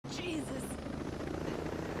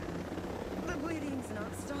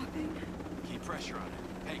not stopping. Keep pressure on it.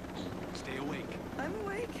 Hey, stay awake. I'm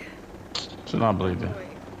awake. She's not bleeding.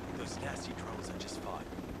 Those nasty drones I just fought.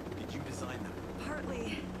 Did you design them?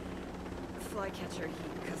 Partly. The flycatcher, he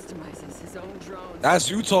customizes his own drones. That's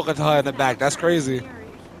you talking to her in the back. That's crazy.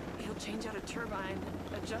 He'll change out a turbine,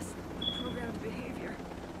 adjust the program's behavior.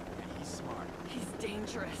 And he's smart. He's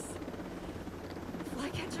dangerous.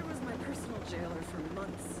 Flycatcher was my personal jailer for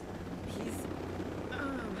months.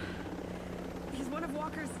 He's one of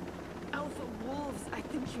Walker's alpha wolves. I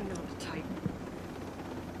think you know the type.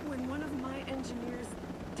 When one of my engineers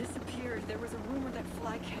disappeared, there was a rumor that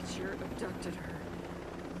Flycatcher abducted her.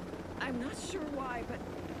 I'm not sure why, but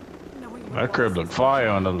knowing That crib looked fire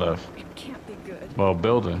on the left. it can't be good. Well,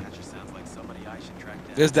 building. That just sounds like somebody I should track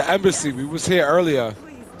down. There's the embassy. We was here earlier.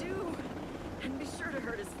 Please do. And be sure to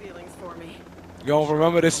hurt his feelings for me. You don't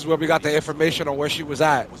remember? This is where we got the information on where she was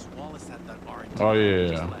at. Was Wallace at that R&D? Oh yeah,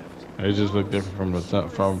 Just yeah. left. It just looked different from the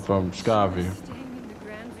top, from Skyview. Staying in the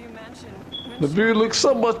Grandview mansion. The view looks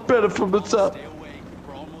so much better from the top. Stay awake.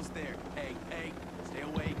 We're almost there. Hey, stay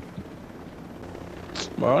awake.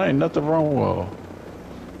 Well, ain't nothing wrong with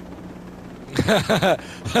her.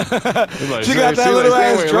 She got that little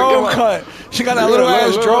ass drone cut. She got that little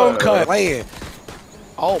ass drone cut. Laying.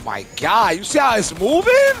 Oh my God! You see how it's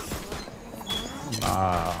moving?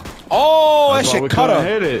 Nah. Oh, that That's why we shit cut couldn't her.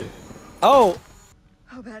 hit it. Oh.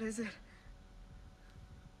 How bad is it?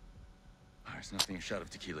 There's nothing a shot of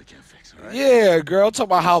tequila can't fix, all right? Yeah, girl. Talk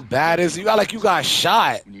about how bad is it? You got like you got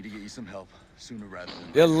shot. We need to get you some help sooner rather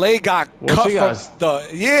than Your leg got cut from the.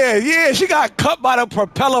 Yeah. She got cut by the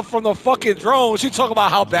propeller from the fucking drone. She talking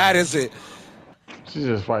about how bad is it? She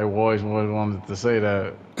just probably always wanted to say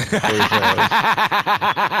that.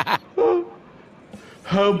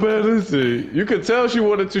 How bad is it? You could tell she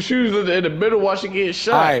wanted to shoot in the middle while she getting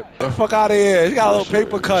shot. All right, fuck out of here. She got a little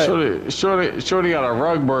paper cut. Shorty got a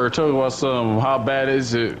rug bird talking about some. How bad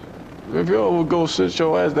is it? If you ever go sit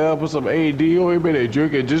your ass down, put some AD, you ain't been there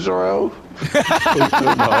drinking ginger ale.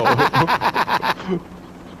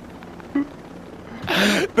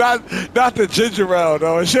 Not the ginger ale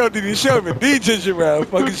though. She don't even need ginger ale.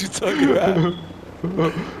 Fuck is you talking about?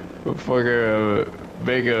 Fucking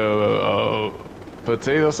make a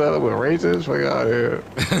potato salad with raisins. Fuck out of here.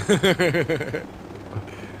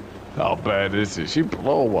 How bad is it? She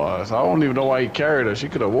blow wise. I don't even know why he carried her. She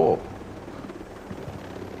could have walked.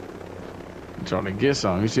 Trying to get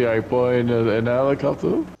some. You see how he put in the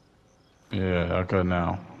helicopter? Yeah, I could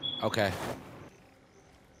now. Okay.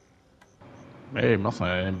 Hey, my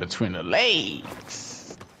son in between the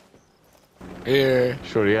legs. Yeah.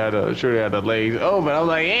 Shorty had the legs open. I was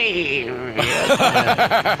like, hey.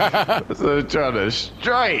 So trying to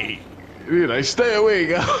strike. You know, stay away,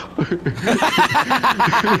 go.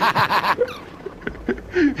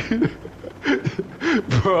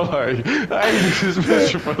 Bro, like, I ain't this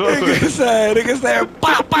bitch for nothing. Nigga said,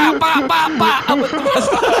 bop, bop, bop, bop, bop.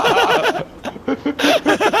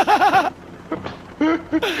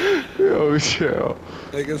 Yo, chill.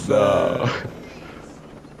 Nigga said.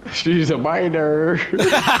 She's a minor.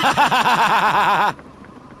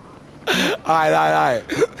 Alright.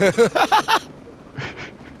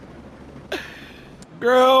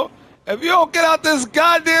 Girl, if you don't get out this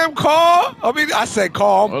goddamn car, I said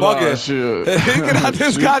car, I'm bugging. Shit. Get out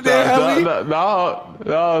this goddamn heli. No,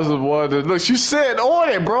 it's the one that, look, she's sitting on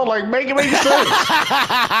it, bro, like, make sense. You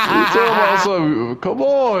talking about something? Come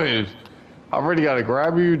on. I already got to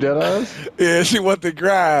grab you, deadass. Yeah, she want to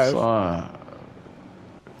grab.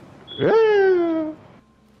 Yeah.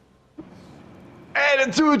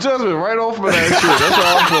 And the 2 adjustment right off of that shit. That's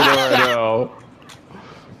all I'm feeling right now.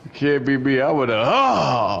 Can't be me. I would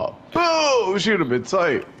have, boom, she would have been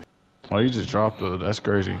tight. Oh, you just dropped her. That's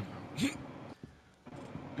crazy. Hey,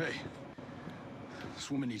 this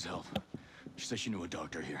woman needs help. She said she knew a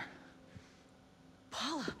doctor here.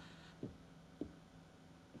 Paula.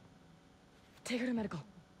 Take her to medical.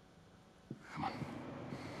 Come on.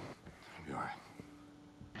 I'll be all right.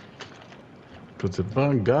 Cause the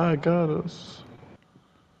fun guy got us.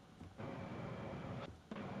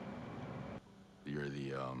 You're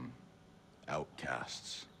the,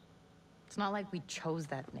 outcasts. It's not like we chose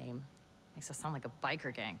that name. Makes us sound like a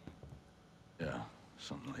biker gang. Yeah,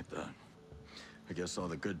 something like that. I guess all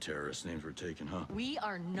the good terrorist names were taken, huh? We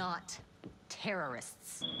are not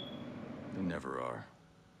terrorists. They never are.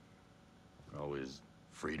 Always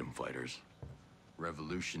freedom fighters,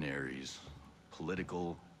 revolutionaries,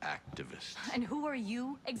 political activists. And who are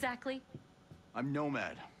you, exactly? I'm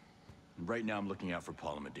Nomad. And right now I'm looking out for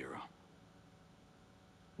Paula Madeira.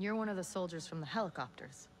 You're one of the soldiers from the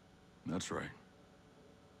helicopters. That's right.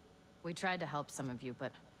 We tried to help some of you,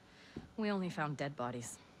 but We only found dead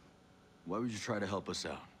bodies. Why would you try to help us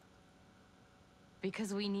out?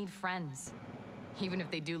 Because we need friends. Even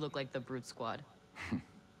if they do look like the Brute Squad.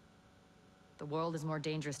 The world is more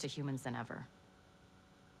dangerous to humans than ever.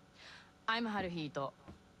 I'm Haruhito.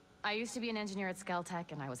 I used to be an engineer at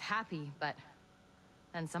Skeltech, and I was happy, but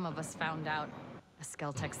then some of us found out a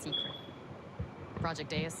Skeltech secret.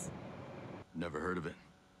 Project Deus. Never heard of it.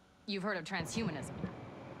 You've heard of transhumanism.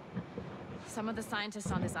 Some of the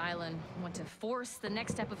scientists on this island want to force the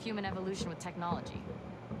next step of human evolution with technology.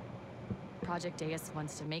 Project Deus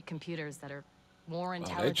wants to make computers that are more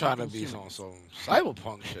intelligent They trying to than be on humans. some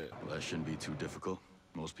cyberpunk shit. Well, that shouldn't be too difficult.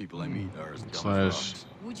 Most people I meet are as dumb as Slash. rocks.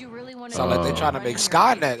 Would you really want to Sound like they trying to make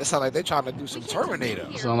Skynet. It sound like they trying to do some Terminator.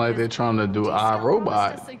 Sound like they're trying to do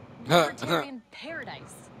iRobot. Libertarian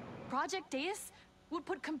paradise. Project Deus would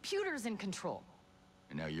put computers in control.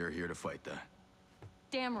 And now you're here to fight that.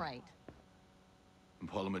 Damn right. And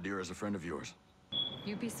Paula Madeira is a friend of yours.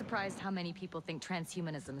 You'd be surprised how many people think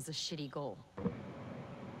transhumanism is a shitty goal.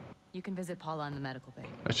 You can visit Paula in the medical bay.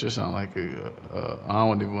 That just sound like I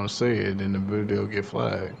don't even want to say it, then the video get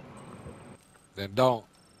flagged. Then don't.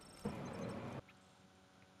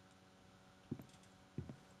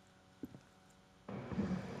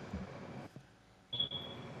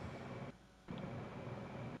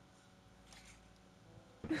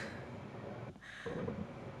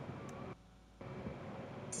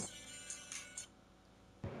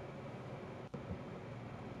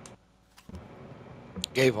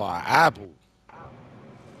 Gave her an apple.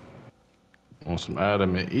 On some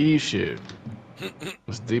Adam and Eve shit.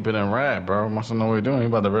 It's deeper than rat, bro. Must know what you're doing. You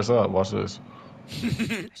about to rest up. Watch this.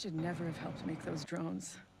 I should never have helped make those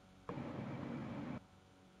drones.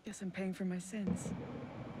 Guess I'm paying for my sins.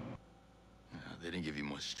 They didn't give you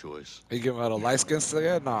much choice. You give her the light skin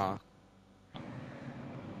sticker? Nah.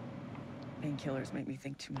 Painkillers make me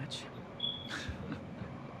think too much.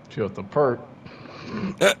 She off the perk.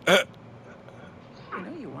 I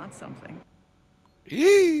know you want something.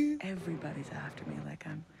 Yee. Everybody's after me like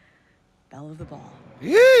I'm belle of the ball.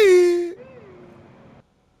 Yee.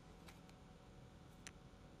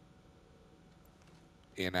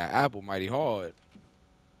 And that apple mighty hard.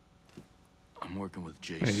 I'm working with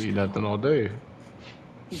Ain't Jace. eat nothing all day.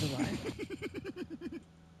 He's alive.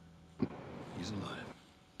 He's alive.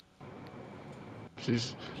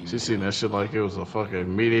 She's seen that shit like it was a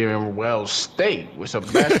fucking medium well steak with some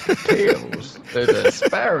mashed potatoes and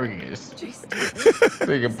asparagus.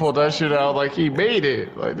 They can pull that shit out like he made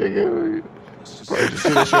it. Like nigga, Let's just probably just see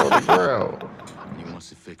that shit on the ground. He wants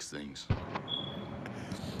to fix things.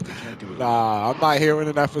 They can't do it. Nah, I'm not hearing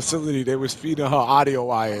in that facility. They was feeding her audio I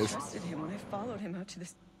wires. trusted him when I followed him out to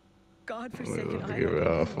this godforsaken Give island.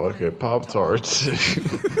 her fucking Pop Tarts.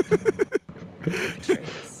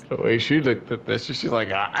 The way she looked at that shit, she's like,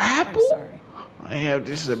 an I'm apple? sorry. I have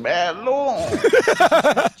this a bad long.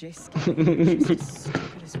 Jace scared me. She's as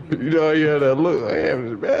stupid as we You know, you had that look. I have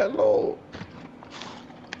this bad long.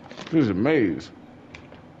 She was amazed.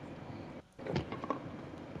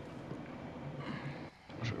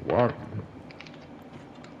 I said, wow.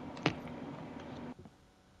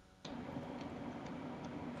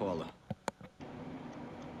 Paula.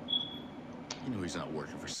 You know he's not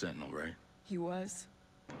working for Sentinel, right? He was.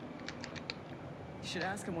 You should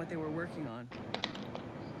ask him what they were working on.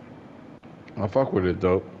 I fuck with it,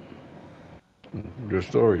 though. Good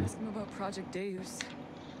story. Ask him about Project Deus.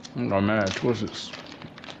 Oh, man, twists.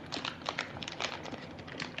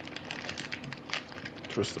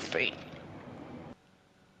 Twist of fate.